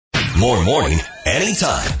More morning,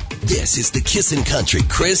 anytime. This is the Kissin' Country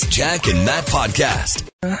Chris, Jack, and Matt podcast.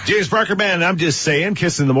 James Parker, man, I'm just saying,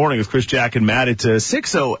 Kissin' in the Morning with Chris, Jack, and Matt. It's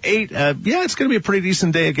 6:08. Yeah, it's going to be a pretty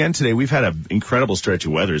decent day again today. We've had an incredible stretch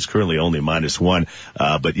of weather. It's currently only -1.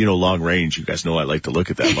 But, you know, long range, you guys know I like to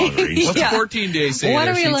look at that long range. What's the 14 days say? What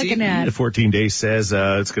are we looking at? The 14 days says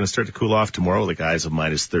it's going to start to cool off tomorrow with highs of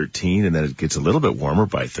 -13, and then it gets a little bit warmer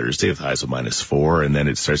by Thursday with highs of -4, and then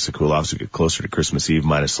it starts to cool off as we get closer to Christmas Eve,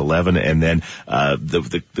 -11, and then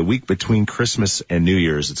the week between Christmas and New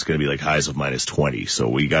Year's, it's going to be like highs of -20.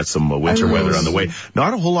 So we got some winter weather on the way.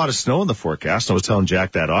 Not a whole lot of snow in the forecast. I was telling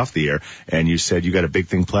Jack that off the air, and you said you got a big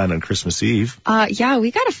thing planned on Christmas Eve. Yeah,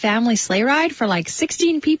 we got a family sleigh ride for like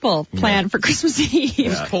 16 people planned for Christmas Eve.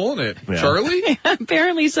 Who's pulling it? Yeah. Charlie?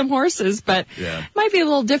 Apparently some horses, but might be a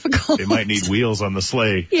little difficult. They might need wheels on the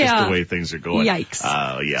sleigh, just the way things are going. Yikes.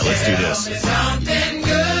 Let's do this.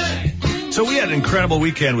 So we had an incredible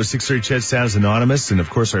weekend with 630 Ched Santa's Anonymous and, of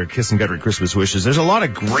course, our Kissin' Country Christmas wishes. There's a lot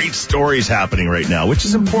of great stories happening right now, which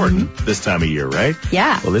is important this time of year, right?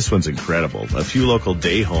 Yeah. Well, this one's incredible. A few local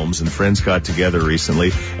day homes and friends got together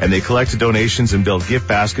recently, and they collected donations and built gift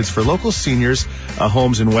baskets for local seniors'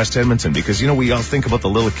 homes in West Edmonton. Because, you know, we all think about the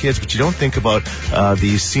little kids, but you don't think about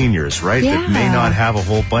these seniors, right? Yeah. That may not have a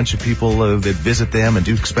whole bunch of people that visit them and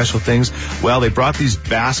do special things. Well, they brought these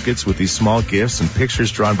baskets with these small gifts and pictures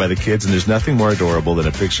drawn by the kids, and there's nothing more adorable than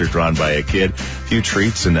a picture drawn by a kid, a few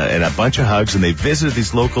treats and a bunch of hugs, and they visited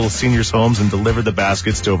these local seniors' homes and delivered the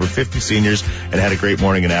baskets to over 50 seniors and had a great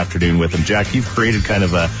morning and afternoon with them. Jack, you've created kind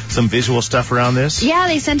of some visual stuff around this? Yeah,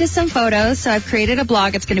 they sent us some photos, so I've created a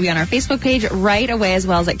blog. It's going to be on our Facebook page right away, as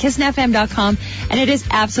well as at kissinfm.com, and it is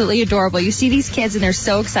absolutely adorable. You see these kids and they're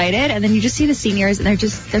so excited, and then you just see the seniors and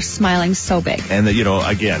they're smiling so big. And you know,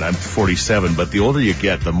 again, I'm 47, but the older you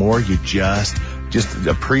get, the more you just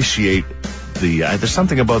appreciate there's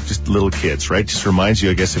something about just little kids, right? Just reminds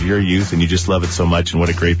you, I guess, of your youth, and you just love it so much, and what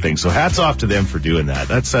a great thing. So hats off to them for doing that.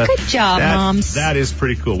 That's good job, moms. That is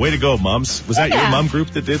pretty cool. Way to go, moms. Was that your mom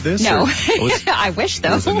group that did this? No. I wish,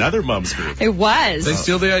 though. It was another mom's group. It was. They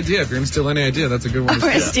steal the idea. If you're going to steal any idea, that's a good one. I'm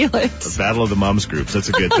going to steal it. The battle of the moms groups. That's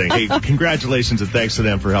a good thing. Hey, congratulations, and thanks to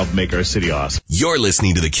them for helping make our city awesome. You're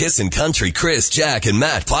listening to the Kissin' Country Chris, Jack, and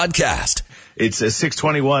Matt podcast. It's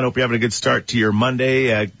 6:21. Hope you're having a good start to your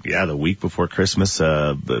Monday. The week before Christmas.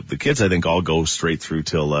 The kids, I think, all go straight through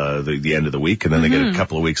till the end of the week, and then they get a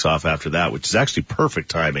couple of weeks off after that, which is actually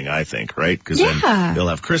perfect timing, I think, right? Because then they'll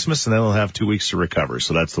have Christmas, and then they'll have 2 weeks to recover.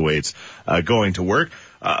 So that's the way it's going to work.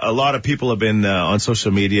 A lot of people have been on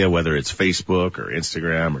social media, whether it's Facebook or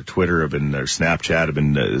Instagram or Twitter, or Snapchat, have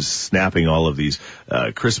been snapping all of these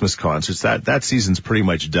Christmas concerts. That season's pretty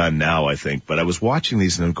much done now, I think. But I was watching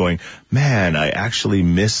these and I'm going, man, I actually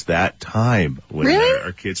missed that time when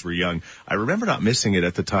our kids were young. I remember not missing it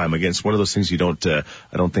at the time. Again, it's one of those things you don't. I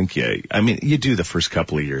don't think you do the first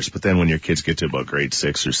couple of years, but then when your kids get to about grade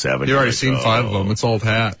 6 or 7, you've already seen 5 of them. It's old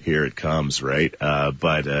hat. Here it comes, right?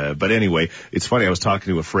 But anyway, it's funny. I was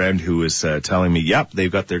talking to a friend who was telling me, yep,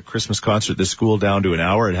 they've got their Christmas concert this school down to an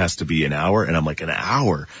hour. It has to be an hour. And I'm like, an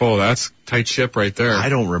hour? Oh, that's tight ship right there. I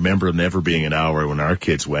don't remember them ever being an hour when our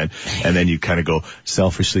kids went. And then you kind of go,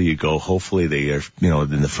 selfishly, you go, hopefully they are,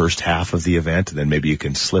 in the first half of the event, and then maybe you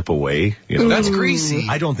can slip away. That's greasy.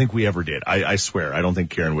 I don't think we ever did. I swear. I don't think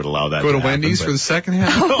Karen would allow that to happen. Wendy's for the second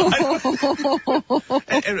half?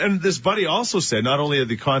 and this buddy also said, not only are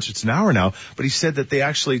the concerts an hour now, but he said that they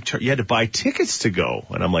actually, you had to buy tickets to go.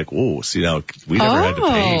 And I'm like, whoa, see now, we never had to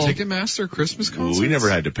pay. Ticketmaster Christmas concerts? We never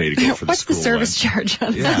had to pay to go for the What's school the service charge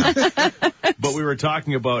on that? But we were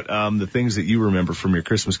talking about the things that you remember from your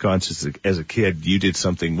Christmas concerts as a kid. You did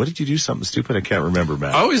something. What did you do? Something stupid? I can't remember,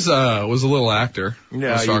 Matt. I always was a little actor.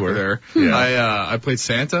 Yeah, you were there. Yeah. I played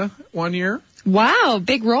Santa one year. Wow,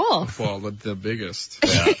 big role. Well, the biggest.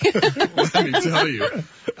 Yeah. Let me tell you.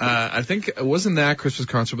 I think it wasn't that Christmas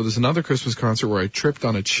concert, but there's another Christmas concert where I tripped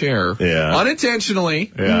on a chair. Yeah.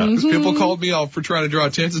 Unintentionally. Yeah. Because people called me out for trying to draw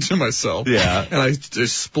attention to myself. Yeah. And I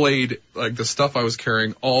displayed, the stuff I was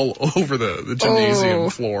carrying all over the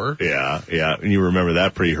gymnasium floor. Yeah, yeah. And you remember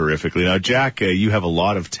that pretty horrifically. Now, Jack, you have a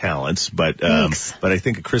lot of talents, but I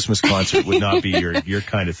think a Christmas concert would not be your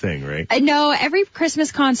kind of thing, right? No, every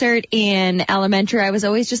Christmas concert in elementary, I was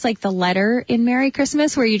always just like the letter in Merry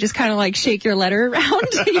Christmas, where you just kind of like shake your letter around.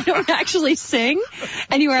 You don't actually sing,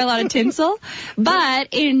 and you wear a lot of tinsel. But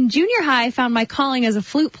in junior high, I found my calling as a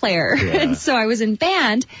flute player. Yeah. And so I was in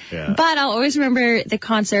band. Yeah. But I'll always remember the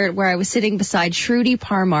concert where I was sitting beside Shruti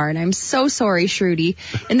Parmar, and I'm so sorry, Shruti,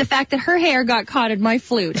 and the fact that her hair got caught in my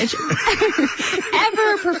flute. And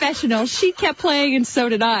ever a professional, she kept playing, and so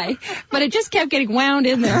did I. But it just kept getting wound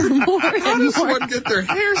in there more How and does more. one get their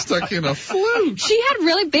hair stuck in a flute? She had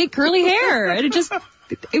really big curly hair, and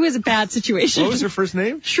it was a bad situation. What was her first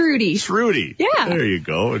name? Shruti. Shruti. Yeah. There you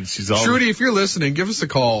go. And she's all. Shruti, if you're listening, give us a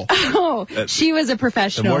call. Oh, she was a The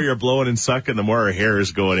professional. more you're blowing and sucking, the more her hair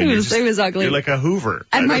is going in. It was ugly. You're like a Hoover.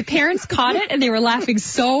 And my parents caught it, and they were laughing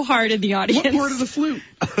so hard in the audience. What part of the flute?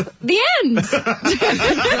 The end.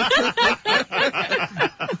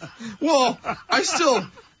 Well, I still...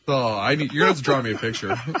 Oh, you're going to have to draw me a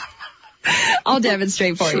picture. I'll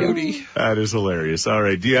demonstrate for you. Shruti. That is hilarious. All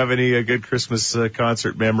right. Do you have any good Christmas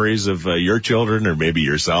concert memories of your children or maybe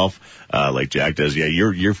yourself, like Jack does? Yeah,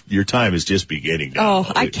 your time is just beginning now.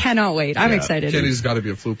 Oh, I cannot wait. I'm excited. Kenny's got to be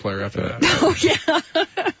a flute player after that. Oh, yeah.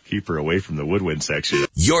 Keep her away from the woodwind section.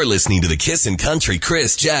 You're listening to the Kissin' Country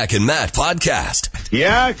Chris, Jack, and Matt podcast.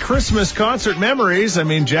 Yeah, Christmas concert memories. I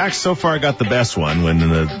mean, Jack so far got the best one when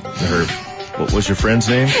what was your friend's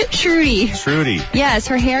name? Shruti. Shruti. Yes,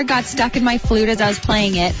 her hair got stuck in my flute as I was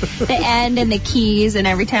playing it. The end and the keys, and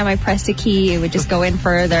every time I pressed a key, it would just go in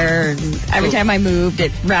further. And every time I moved,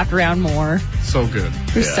 it wrapped around more. So good.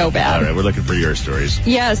 It was so bad. All right, we're looking for your stories.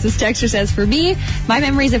 Yes, this texter says, for me, my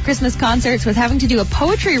memories of Christmas concerts was having to do a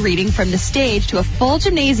poetry reading from the stage to a full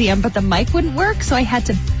gymnasium, but the mic wouldn't work, so I had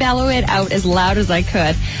to bellow it out as loud as I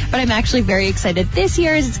could. But I'm actually very excited this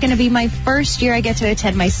year, as it's going to be my first year I get to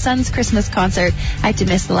attend my son's Christmas concert. I had to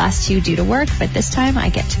miss the last two due to work, but this time I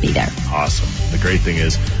get to be there. Awesome. The great thing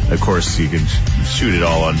is, of course, you can shoot it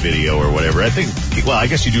all on video or whatever. I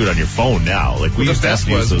guess you do it on your phone now. Like we used to have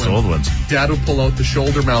to use those old ones. Dad would pull out the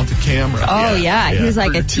shoulder-mounted camera. Oh, yeah. He was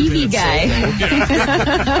like a TV guy.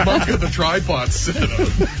 Mom's got the tripod set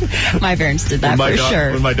up. My parents did that for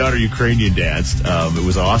sure. When my daughter Ukrainian danced, it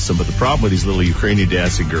was awesome. But the problem with these little Ukrainian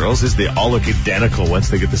dancing girls is they all look identical once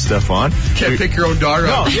they get the stuff on. Can't pick your own daughter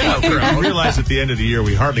No, up. yeah. I realized at the end of the year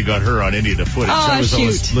we hardly got her on any of the footage. I was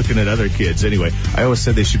always looking at other kids. Anyway, I always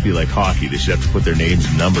said they should be like hockey. They should have to put their names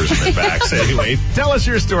and numbers on their backs. Anyway, tell us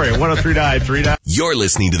your story at 103939. You're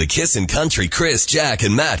listening to the Kissin' Country Chris, Jack,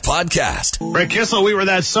 and Matt podcast. Brett Kissel, we were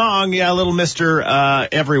that song. Yeah, little Mr.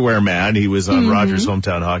 Everywhere Man. He was on Rogers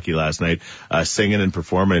Hometown Hockey last night, singing and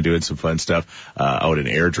performing and doing some fun stuff out in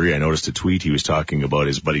Airdrie. I noticed a tweet. He was talking about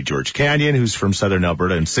his buddy George Canyon, who's from southern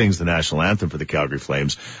Alberta and sings the national anthem for the Calgary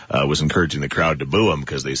Flames, was encouraging the crowd to boo him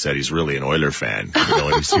because they said he's really an Oiler fan. You know,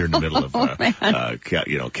 and he's here in the middle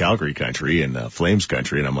of Calgary country and Flames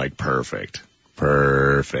country, and I'm like, perfect.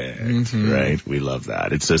 Right? We love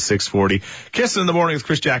that. It's 6:40. Kissing in the morning with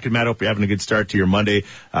Chris, Jack, and Matt. Hope you're having a good start to your Monday.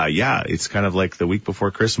 Yeah, it's kind of like the week before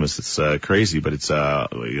Christmas. It's crazy, but it's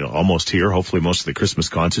almost here. Hopefully most of the Christmas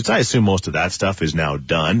concerts, I assume most of that stuff is now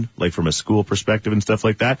done, like from a school perspective and stuff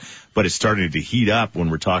like that. But it's starting to heat up when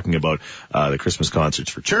we're talking about the Christmas concerts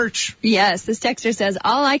for church. Yes, this texter says,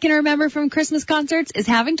 all I can remember from Christmas concerts is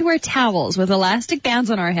having to wear towels with elastic bands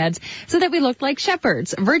on our heads so that we looked like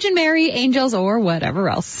shepherds, Virgin Mary, angels, or whatever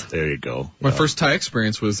else. There you go. My first Thai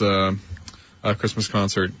experience was a Christmas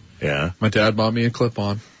concert. Yeah. My dad bought me a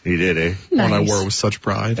clip-on. He did, eh? One I wore with such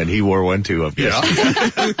pride. And he wore one too, I'm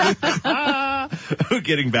guessing. Yeah.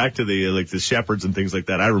 Getting back to the shepherds and things like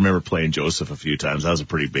that, I remember playing Joseph a few times. That was a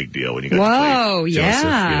pretty big deal when you got to play Joseph.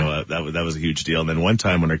 Yeah. You know, that was a huge deal. And then one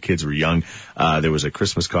time when our kids were young, there was a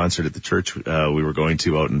Christmas concert at the church we were going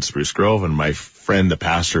to out in Spruce Grove, and my friend, the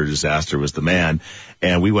pastor, Disaster, was the man.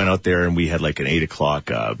 And we went out there and we had like an 8 o'clock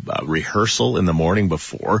rehearsal in the morning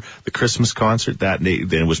before the Christmas concert. Then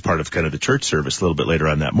it was part of kind of the church service a little bit later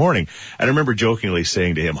on that morning. And I remember jokingly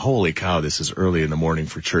saying to him, holy cow, this is early in the morning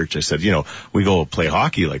for church. I said, we go play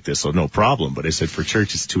hockey like this, so no problem. But I said, for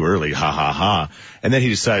church, it's too early. Ha, ha, ha. And then he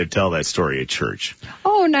decided to tell that story at church.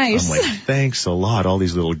 Oh, nice. I'm like, thanks a lot. All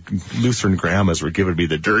these little Lutheran grandmas were giving me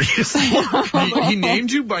the dirtiest look. He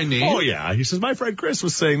named you by name? Oh, yeah. He says, my friend Chris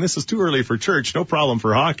was saying this is too early for church. No problem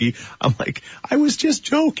for hockey. I'm like, I was just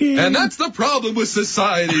joking. And that's the problem with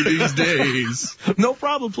society these days. No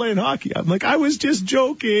problem playing hockey. I'm like, I was just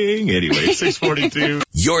joking. Anyway, 6:42.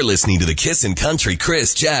 You're listening to the Kissin' Country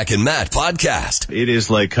Chris, Jack, and Matt podcast. It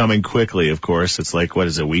is like coming quickly, of course. It's like, what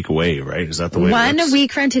is a week away, right? Is that the way it works? 1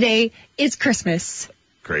 week from today, it's Christmas.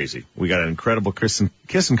 crazy. We got an incredible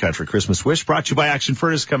Kissin' Country Christmas wish brought to you by Action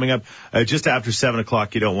Furnace coming up just after 7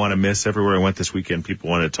 o'clock. You don't want to miss. Everywhere I went this weekend, people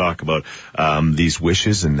wanted to talk about these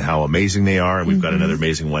wishes and how amazing they are, and we've got another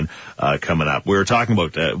amazing one coming up. We were talking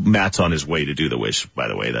about Matt's on his way to do the wish, by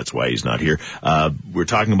the way. That's why he's not here. We're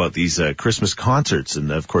talking about these Christmas concerts,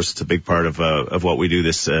 and of course it's a big part of what we do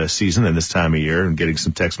this season and this time of year, and getting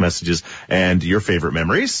some text messages and your favorite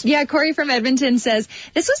memories. Yeah, Corey from Edmonton says,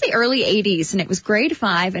 this was the early 80s, and it was grade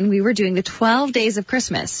 5, and we were doing the 12 Days of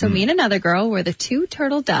Christmas. So me and another girl were the 2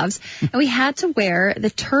 turtle doves, and we had to wear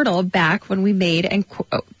the turtle back when we made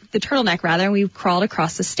the turtleneck rather, and we crawled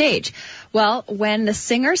across the stage. Well, when the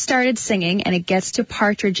singer started singing and it gets to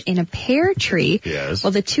Partridge in a Pear Tree, yes.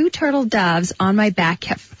 Well, the 2 turtle doves on my back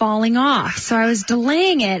kept falling off. So I was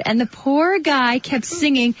delaying it, and the poor guy kept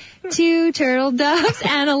singing 2 turtle doves,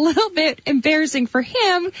 and a little bit embarrassing for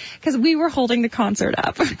him because we were holding the concert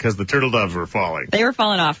up. Because the turtle doves were falling. They were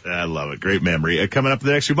falling off. I love it. Great memory. Coming up in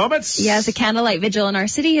the next few moments. Yes, a candlelight vigil in our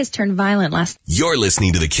city has turned violent last. You're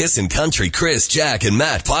listening to the Kissin' Country Chris, Jack, and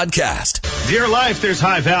Matt podcast. Dear life, there's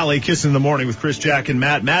High Valley, Kissin' in the Morning with Chris, Jack, and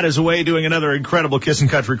Matt. Matt is away doing another incredible Kissin'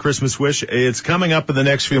 Country Christmas wish. It's coming up in the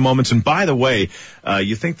next few moments. And by the way,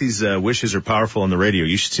 you think these wishes are powerful on the radio.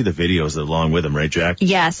 You should see the videos along with them, right, Jack?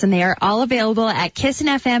 Yes, and they are all available at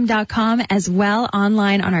kissinfm.com as well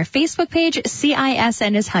online on our Facebook page.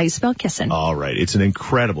 CISN is how you spell Kissin'. All right. It's an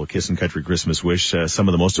incredible Kissin' Country Christmas wish. Some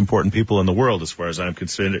of the most important people in the world, as far as I'm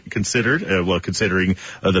considering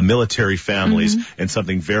the military families, and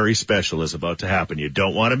something very special is about to happen. You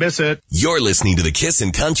don't want to miss it. You're listening to the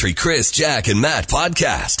Kissin' Country Chris, Jack, and Matt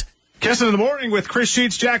podcast. Kissin' in the Morning with Chris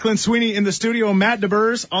Sheets, Jacqueline Sweeney in the studio, Matt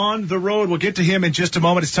DeBurs on the road. We'll get to him in just a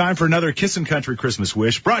moment. It's time for another Kissin' Country Christmas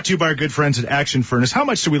wish brought to you by our good friends at Action Furnace. How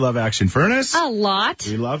much do we love Action Furnace? A lot.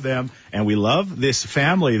 We love them, and we love this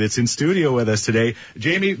family that's in studio with us today.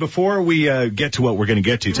 Jamie, before we get to what we're going to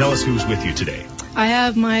get to, tell us who's with you today. I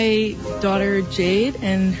have my daughter Jade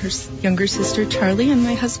and her younger sister Charlie and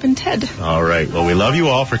my husband Ted. All right. Well, we love you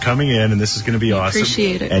all for coming in, and this is going to be awesome.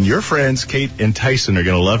 Appreciate it. And your friends, Kate and Tyson, are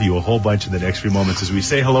going to love you a whole bunch in the next few moments as we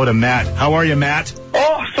say hello to Matt. How are you, Matt?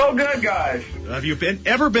 Oh, so good, guys. Have you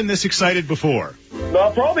ever been this excited before?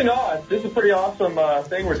 No, probably not. This is a pretty awesome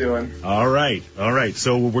thing we're doing. All right.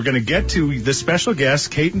 So we're going to get to the special guests,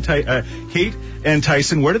 Kate and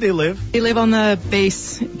Tyson. Where do they live? They live on the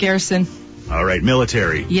base, Garrison. All right,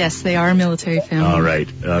 military. Yes, they are a military family. All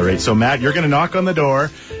right. So, Matt, you're going to knock on the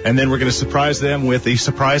door, and then we're going to surprise them with the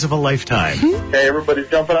surprise of a lifetime. Okay, everybody's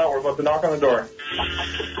jumping out. We're about to knock on the door.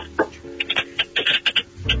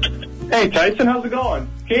 Hey, Tyson, how's it going?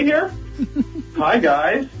 Kate here? Hi,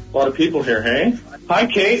 guys. A lot of people here, hey? Hi,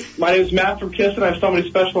 Kate. My name's Matt from Kissin'. I have somebody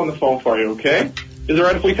special on the phone for you, okay? Is it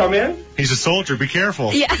right if we come in? He's a soldier. Be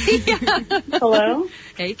careful. Yeah. Hello.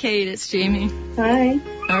 Hey, Kate, it's Jamie. Hi.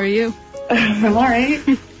 How are you? I'm all right.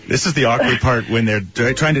 This is the awkward part when they're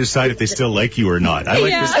trying to decide if they still like you or not. I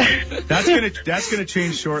like this. That's gonna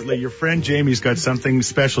change shortly. Your friend Jamie's got something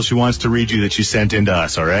special she wants to read you that she sent in to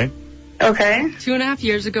us. All right. Okay. 2.5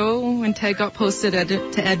 years ago, when Ted got posted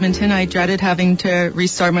to Edmonton, I dreaded having to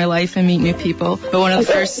restart my life and meet new people. But one of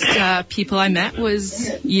the first people I met was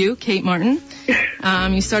you, Kate Martin.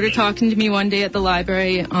 You started talking to me one day at the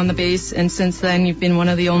library on the base, and since then you've been one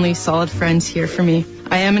of the only solid friends here for me.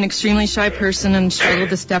 I am an extremely shy person and struggle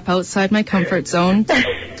to step outside my comfort zone.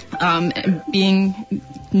 Being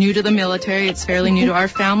new to the military, it's fairly new to our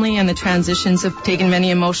family, and the transitions have taken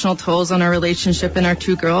many emotional tolls on our relationship and our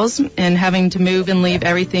 2 girls, and having to move and leave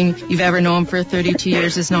everything you've ever known for 32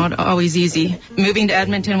 years is not always easy. Moving to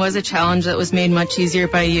Edmonton was a challenge that was made much easier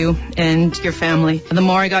by you and your family. The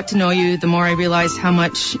more I got to know you, the more I realized how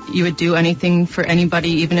much you would do anything for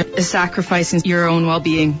anybody, even if sacrificing your own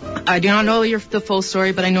well-being. I do not know the full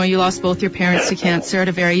story, but I know you lost both your parents to cancer at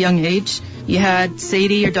a very young age. You had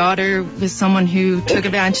Sadie, your daughter, with someone who took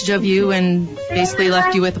advantage of you and basically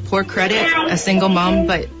left you with a poor credit, a single mom,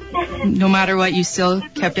 but no matter what, you still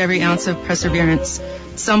kept every ounce of perseverance.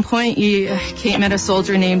 At some point, Kate met a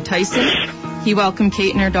soldier named Tyson. He welcomed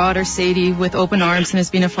Kate and her daughter, Sadie, with open arms and has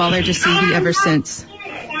been a father to Sadie ever since.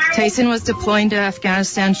 Tyson was deploying to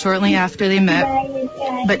Afghanistan shortly after they met,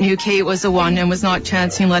 but knew Kate was the one and was not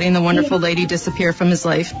chancing letting the wonderful lady disappear from his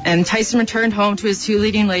life. And Tyson returned home to his 2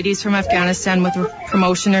 leading ladies from Afghanistan with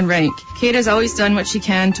promotion and rank. Kate has always done what she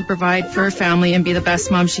can to provide for her family and be the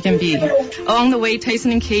best mom she can be. Along the way,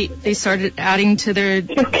 Tyson and Kate, they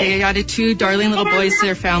added 2 darling little boys to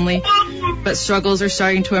their family, but struggles are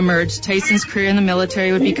starting to emerge. Tyson's career in the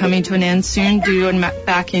military would be coming to an end soon due to a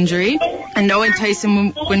back injury, and knowing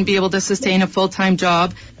Tyson wouldn't be able to sustain a full-time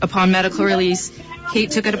job upon medical release, Kate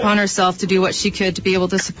took it upon herself to do what she could to be able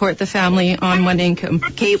to support the family on one income.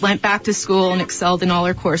 Kate went back to school and excelled in all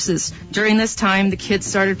her courses. During this time, the kids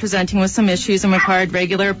started presenting with some issues and required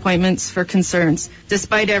regular appointments for concerns.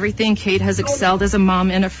 Despite everything, Kate has excelled as a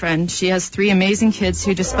mom and a friend. She has 3 amazing kids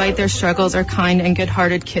who, despite their struggles, are kind and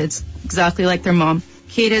good-hearted kids, exactly like their mom.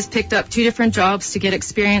 Kate has picked up 2 different jobs to get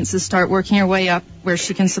experience and start working her way up where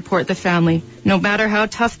she can support the family. No matter how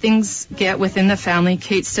tough things get within the family,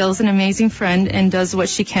 Kate still is an amazing friend and does what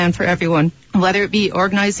she can for everyone. Whether it be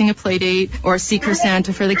organizing a play date or Secret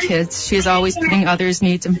Santa for the kids, she is always putting others'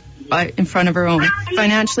 needs in front of her own.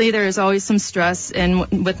 Financially, there is always some stress,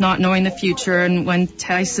 and with not knowing the future and when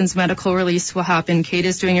Tyson's medical release will happen, Kate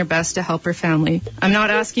is doing her best to help her family. I'm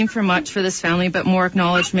not asking for much for this family, but more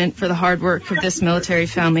acknowledgement for the hard work of this military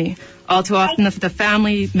family. All too often, the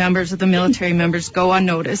family members of the military members go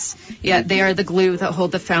unnoticed, yet they are the glue that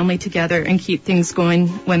hold the family together and keep things going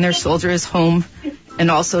when their soldier is home and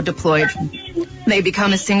also deployed. They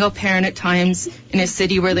become a single parent at times in a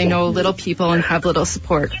city where they know little people and have little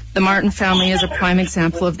support. The Martin family is a prime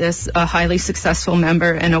example of this, a highly successful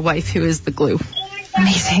member and a wife who is the glue.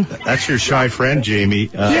 Amazing. That's your shy friend, Jamie.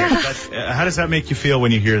 How does that make you feel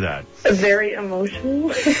when you hear that? Very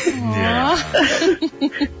emotional. Yeah.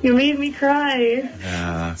 You made me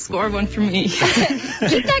cry. Score one for me.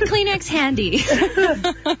 Keep that Kleenex handy.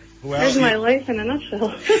 There's my life in a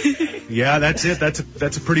nutshell. Yeah, that's it.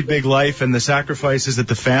 That's a pretty big life, and the sacrifices that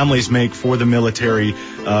the families make for the military,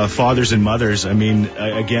 fathers and mothers, I mean,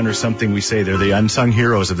 again, are something we say they're the unsung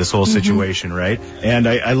heroes of this whole situation, right? And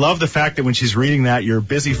I love the fact that when she's reading that, your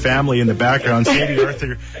busy family in the background, Sadie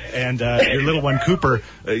Arthur and your little one, Cooper,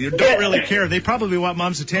 you don't really care. They probably want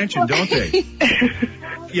mom's attention, don't they?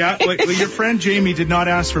 Yeah, well, your friend Jamie did not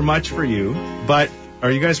ask for much for you, but are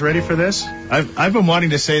you guys ready for this? I've been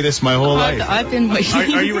wanting to say this my whole life. I've been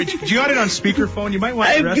waiting. Are you ready? Do you got it on speakerphone? You might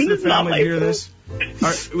want the rest of the family to hear this.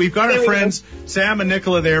 We've got our friends Sam and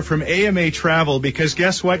Nicola there from AMA Travel, because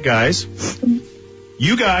guess what, guys?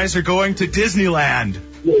 You guys are going to Disneyland.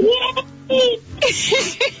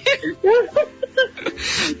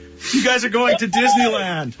 You guys are going to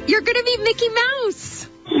Disneyland. You're going to be Mickey Mouse.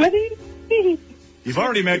 What do you mean? You've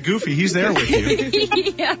already met Goofy. He's there with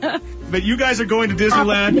you. Yeah. But you guys are going to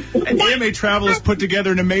Disneyland, and AMA Travel has put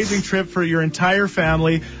together an amazing trip for your entire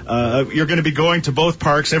family. You're going to be going to both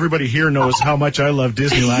parks. Everybody here knows how much I love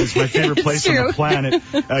Disneyland. It's my favorite place on the planet.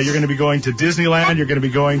 You're going to be going to Disneyland. You're going to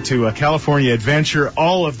be going to California Adventure,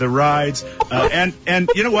 all of the rides. And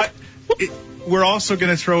you know what? We're also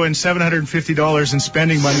going to throw in $750 in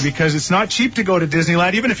spending money, because it's not cheap to go to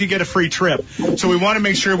Disneyland, even if you get a free trip. So we want to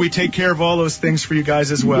make sure we take care of all those things for you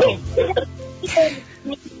guys as well.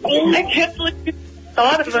 I can't believe you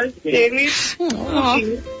thought of us, Jamie.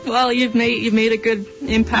 Oh, well, you've made a good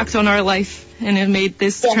impact on our life, and it made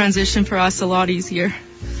this transition for us a lot easier.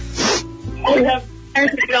 We have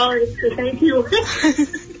 $30 to thank you.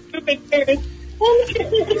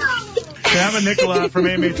 Sam and Nicola from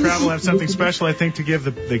AMA Travel have something special, I think, to give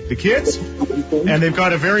the kids. And they've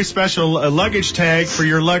got a very special luggage tag for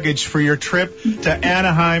your luggage for your trip to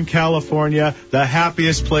Anaheim, California, the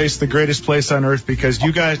happiest place, the greatest place on earth, because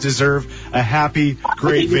you guys deserve a happy,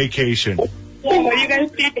 great vacation. What do you guys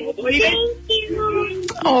think?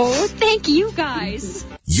 Oh, thank you guys.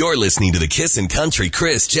 You're listening to the Kissin' Country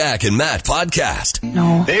Chris, Jack, and Matt podcast.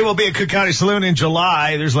 No. They will be at Cook County Saloon in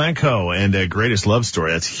July. There's Lanco and Greatest Love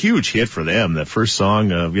Story. That's a huge hit for them. The first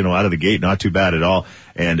song, out of the gate, not too bad at all.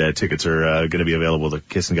 And tickets are going to be available. The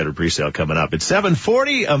Kiss and Gutter presale coming up. It's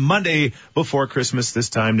 7:40, a Monday before Christmas. This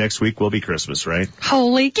time next week will be Christmas, right?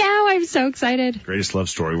 Holy cow, I'm so excited. Greatest Love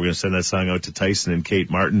Story. We're going to send that song out to Tyson and Kate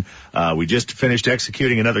Martin. We just finished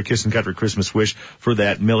executing another Kiss and Country Christmas wish for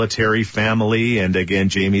that military family. And again,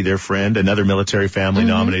 Jamie, their friend, another military family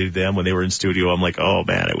nominated them when they were in studio. I'm like, oh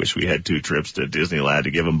man, I wish we had 2 trips to Disneyland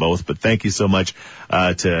to give them both. But thank you so much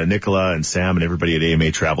to Nicola and Sam and everybody at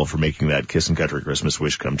AMA Travel for making that Kiss and Country Christmas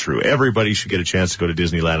wish come true. Everybody should get a chance to go to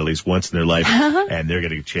Disneyland at least once in their life, and they're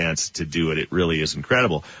getting a chance to do it. It really is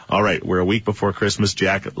incredible. All right, we're a week before Christmas.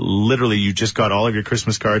 Jack, literally, you just got all of your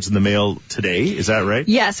Christmas cards in the mail today. Is that right?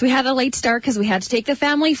 Yes, we had a late start because we had to take the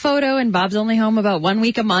family photo, and Bob's only home about 1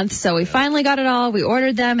 week a month, so we finally got it all. We ordered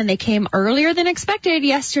ordered them, and they came earlier than expected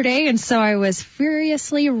yesterday, and so I was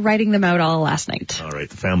furiously writing them out all last night. All right,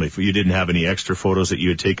 the family. You didn't have any extra photos that you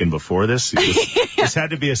had taken before this? This had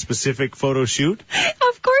to be a specific photo shoot?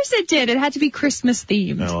 Of course it did. It had to be Christmas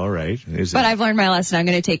themed. Oh, all right. But I've learned my lesson. I'm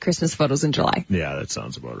going to take Christmas photos in July. Yeah, that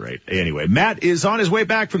sounds about right. Anyway, Matt is on his way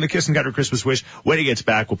back from the Kissin' Country Christmas Wish. When he gets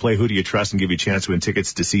back, we'll play Who Do You Trust and give you a chance to win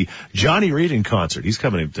tickets to see Johnny Reid in concert. He's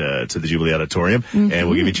coming to the Jubilee Auditorium, and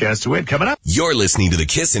we'll give you a chance to win. Coming up. You're listening to the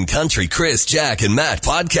Kissin' Country Chris, Jack, and Matt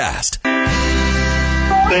podcast.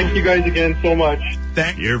 Thank you guys again so much.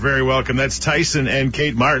 You're very welcome. That's Tyson and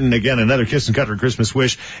Kate Martin. Again, another Kissin' Country Christmas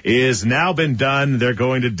Wish is now been done. They're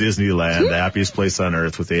going to Disneyland, the happiest place on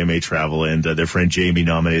earth with AMA Travel, and their friend Jamie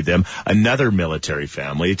nominated them. Another military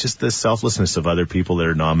family. It's just the selflessness of other people that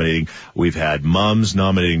are nominating. We've had moms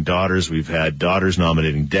nominating daughters. We've had daughters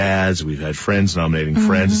nominating dads. We've had friends nominating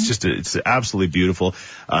friends. It's absolutely beautiful.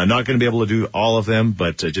 Not going to be able to do all of them,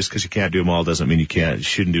 but just because you can't do them all doesn't mean you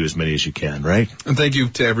shouldn't do as many as you can, right? And thank you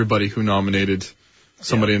to everybody who nominated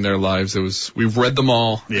somebody in their lives. We've read them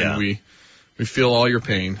all, and we feel all your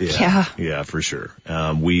pain. Yeah, for sure.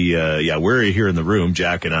 We're here in the room,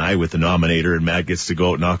 Jack and I, with the nominator, and Matt gets to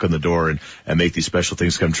go out, knock on the door, and make these special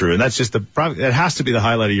things come true. And that's just that has to be the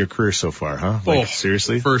highlight of your career so far, huh?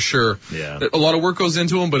 Seriously? For sure. Yeah. A lot of work goes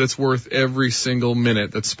into them, but it's worth every single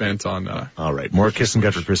minute that's spent on. All right. More Kissin'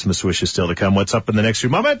 Country Christmas wishes still to come. What's up in the next few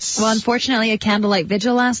moments? Well, unfortunately, a candlelight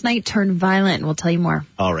vigil last night turned violent, and we'll tell you more.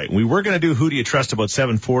 All right. We were going to do Who Do You Trust about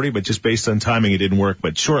 7:40, but just based on timing, it didn't work.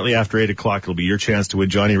 But shortly after 8 o'clock, it'll be your chance to win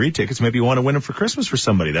Johnny Reid tickets. Maybe you want to win them for Christmas for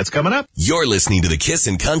somebody. That's coming up. You're listening to the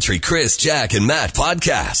Kissin' Country Chris, Jack, and Matt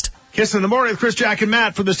podcast. Kissin' in the Morning with Chris, Jack, and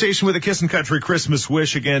Matt from the station with a Kissin' Country Christmas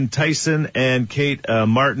Wish. Again, Tyson and Kate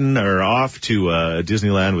Martin are off to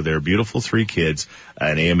Disneyland with their beautiful 3 kids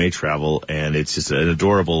and AMA Travel, and it's just an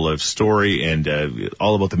adorable story and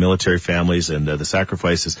all about the military families and the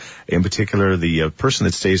sacrifices. In particular, the person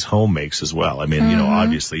that stays home makes as well. I mean,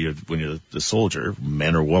 obviously, when you're the soldier,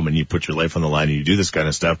 man or woman, you put your life on the line and you do this kind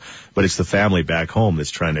of stuff, but it's the family back home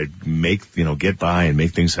that's trying to get by and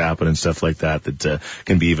make things happen and stuff like that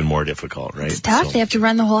can be even more difficult, right? It's tough. They have to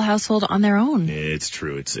run the whole household on their own. It's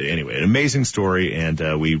true. It's anyway, an amazing story,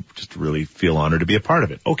 and we just really feel honored to be a part of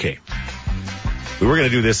it. Okay. We were going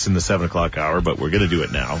to do this in the 7 o'clock hour, but we're going to do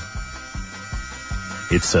it now.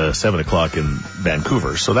 It's 7 o'clock in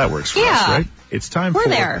Vancouver, so that works for us, right? It's time for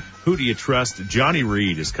there. Who Do You Trust? Johnny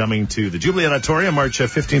Reid is coming to the Jubilee Auditorium March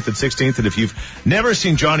 15th and 16th, and if you've never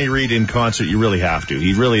seen Johnny Reid in concert, you really have to.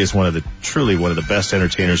 He really is truly one of the best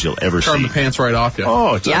entertainers you'll ever see. Turn the pants right off you.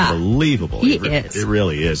 Oh, it's unbelievable. He is. It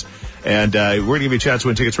really is. And we're going to give you a chance to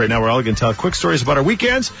win tickets right now. We're all going to tell quick stories about our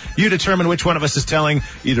weekends. You determine which one of us is telling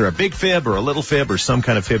either a big fib or a little fib or some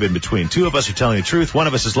kind of fib in between. 2 of us are telling the truth. 1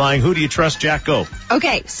 of us is lying. Who do you trust? Jack, go.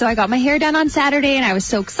 Okay, so I got my hair done on Saturday, and I was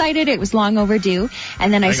so excited. It was long overdue.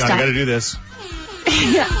 And then I got to do this.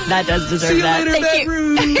 Yeah, that does deserve that. Thank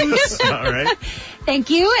you. All right.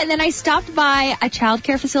 Thank you. And then I stopped by a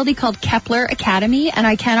childcare facility called Kepler Academy, and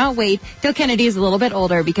I cannot wait till Kennedy is a little bit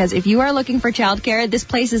older, because if you are looking for childcare, this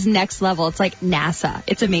place is next level. It's like NASA.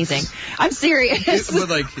 It's amazing. I'm serious. This is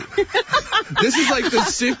like the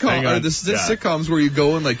sitcom, or the sitcoms where you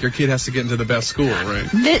go and your kid has to get into the best school, right?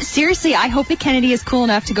 Seriously, I hope that Kennedy is cool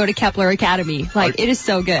enough to go to Kepler Academy. It is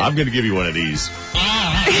so good. I'm going to give you one of these.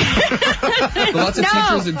 Lots of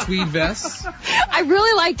teachers in tweed vests. I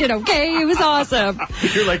really liked it, okay? It was awesome.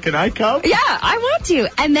 You're like, can I come? Yeah, I want to.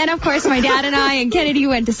 And then, of course, my dad and I and Kennedy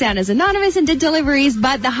went to Santa's Anonymous and did deliveries.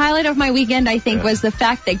 But the highlight of my weekend, I think, was the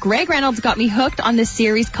fact that Greg Reynolds got me hooked on this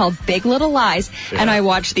series called Big Little Lies. Yeah. And I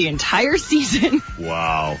watched the entire season.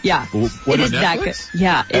 Wow. Yeah. What it is that good.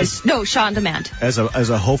 Yeah. Shaw on Demand. As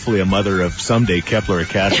a hopefully a mother of someday Kepler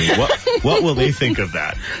Academy, what will they think of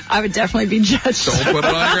that? I would definitely be judged. Don't put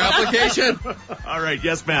it on your application. All right.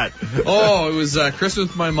 Yes, Matt. Oh, it was Christmas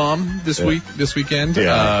with my mom this weekend.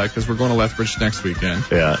 Yeah. Because we're going to Lethbridge next weekend.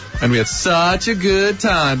 Yeah. And we had such a good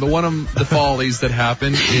time. But one of the follies that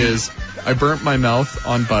happened is I burnt my mouth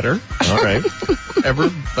on butter. All right. I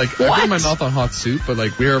burned my mouth on hot soup, but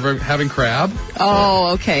we were having crab.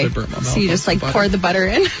 Oh, okay. So I burnt my mouth. So you just poured the butter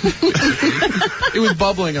in? It was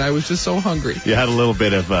bubbling, and I was just so hungry. You had a little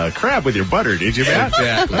bit of crab with your butter, did you, Matt?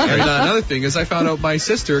 Exactly. And another thing is I found out my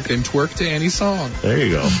sister can twerk to any song. There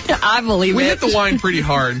you go. I believe we it. hit the wine pretty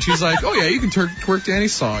hard, and she's like, oh, yeah, you can twerk to any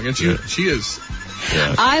song. And she is.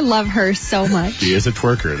 Yeah. I love her so much. She is a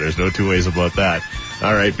twerker. There's no two ways about that.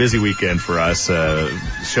 All right, busy weekend for us.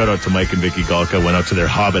 Shout out to Mike and Vicky Galka. Went out to their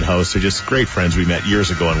Hobbit house. They're just great friends we met years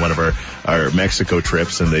ago on one of our Mexico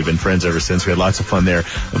trips, and they've been friends ever since. We had lots of fun there.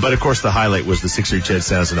 But, of course, the highlight was the 6-year Ched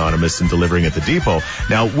Sounds Anonymous and delivering at the depot.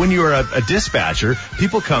 Now, when you're a dispatcher,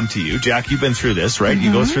 people come to you. Jack, you've been through this, right?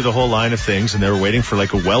 You go through the whole line of things, and they're waiting for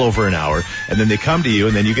like well over an hour, and then they come to you,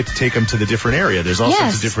 and then you get to take them to the different area. There's all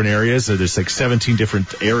sorts of different areas. There's like 17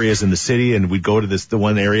 different areas in the city, and we'd go to the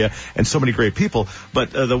one area, and so many great people.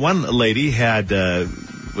 But the one lady had,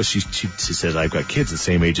 she says, I've got kids the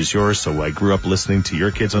same age as yours, so I grew up listening to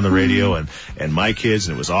your kids on the radio and my kids,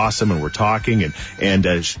 and it was awesome, and we're talking, and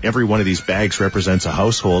every one of these bags represents a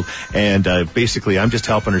household, and basically I'm just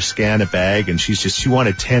helping her scan a bag, and she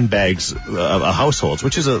wanted 10 bags of households,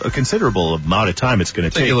 which is a considerable amount of time it's going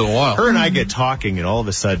to take. A little while. Her and I get talking, and all of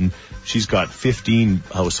a sudden, she's got 15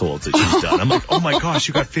 households that she's done. I'm like, oh my gosh,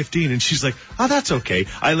 you got 15. And she's like, oh, that's okay.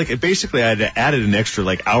 I had added an extra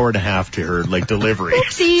hour and a half to her delivery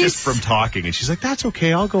just from talking. And she's like, that's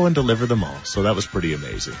okay. I'll go and deliver them all. So that was pretty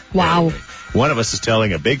amazing. Wow. Anyway, one of us is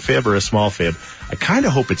telling a big fib or a small fib. I kind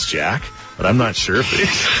of hope it's Jack, but I'm not sure if it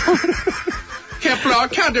is. Kepler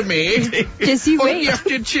Academy. Just you for wait.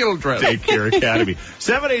 gifted children. Take Care Academy.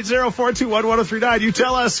 780-421-1039. You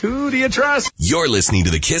tell us, who do you trust? You're listening to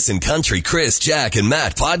the Kissin' Country Chris, Jack, and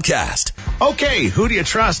Matt podcast. Okay, who do you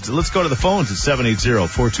trust? Let's go to the phones at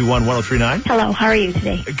 780-421-1039. Hello, how are you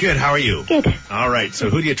today? Good, how are you? Good. All right, so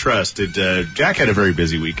who do you trust? Jack had a very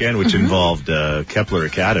busy weekend, which involved Kepler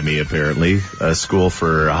Academy, apparently, a school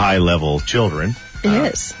for high-level children.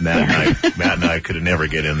 It is. Matt and I could have never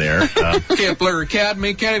get in there. Kepler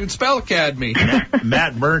Academy, can't even spell Academy.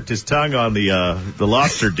 Matt burnt his tongue on the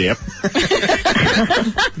lobster dip.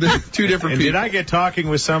 Two different And people. did I get talking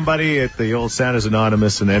with somebody at the old Santa's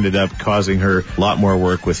Anonymous and ended up causing her a lot more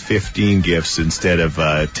work with 15 gifts instead of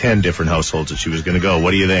 10 different households that she was going to go?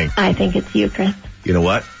 What do you think? I think it's you, Chris. You know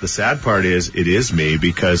what? The sad part is it is me,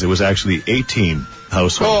 because it was actually 18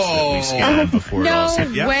 households that we scanned before it all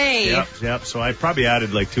said. No way. Yep. So I probably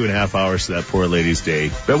added 2.5 hours to that poor lady's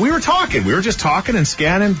day. But we were talking. We were just talking and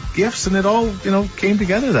scanning gifts, and it all, came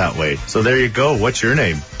together that way. So there you go. What's your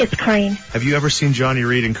name? It's Crane. Have you ever seen Johnny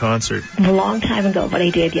Reid in concert? A long time ago, but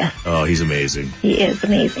I did, yes. Oh, he's amazing. He is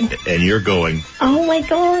amazing. And you're going. Oh, my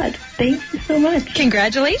God. Thank you so much.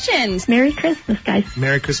 Congratulations. Merry Christmas, guys.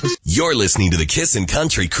 Merry Christmas. You're listening to the Kissin'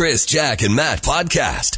 Country Chris, Jack, and Matt podcast.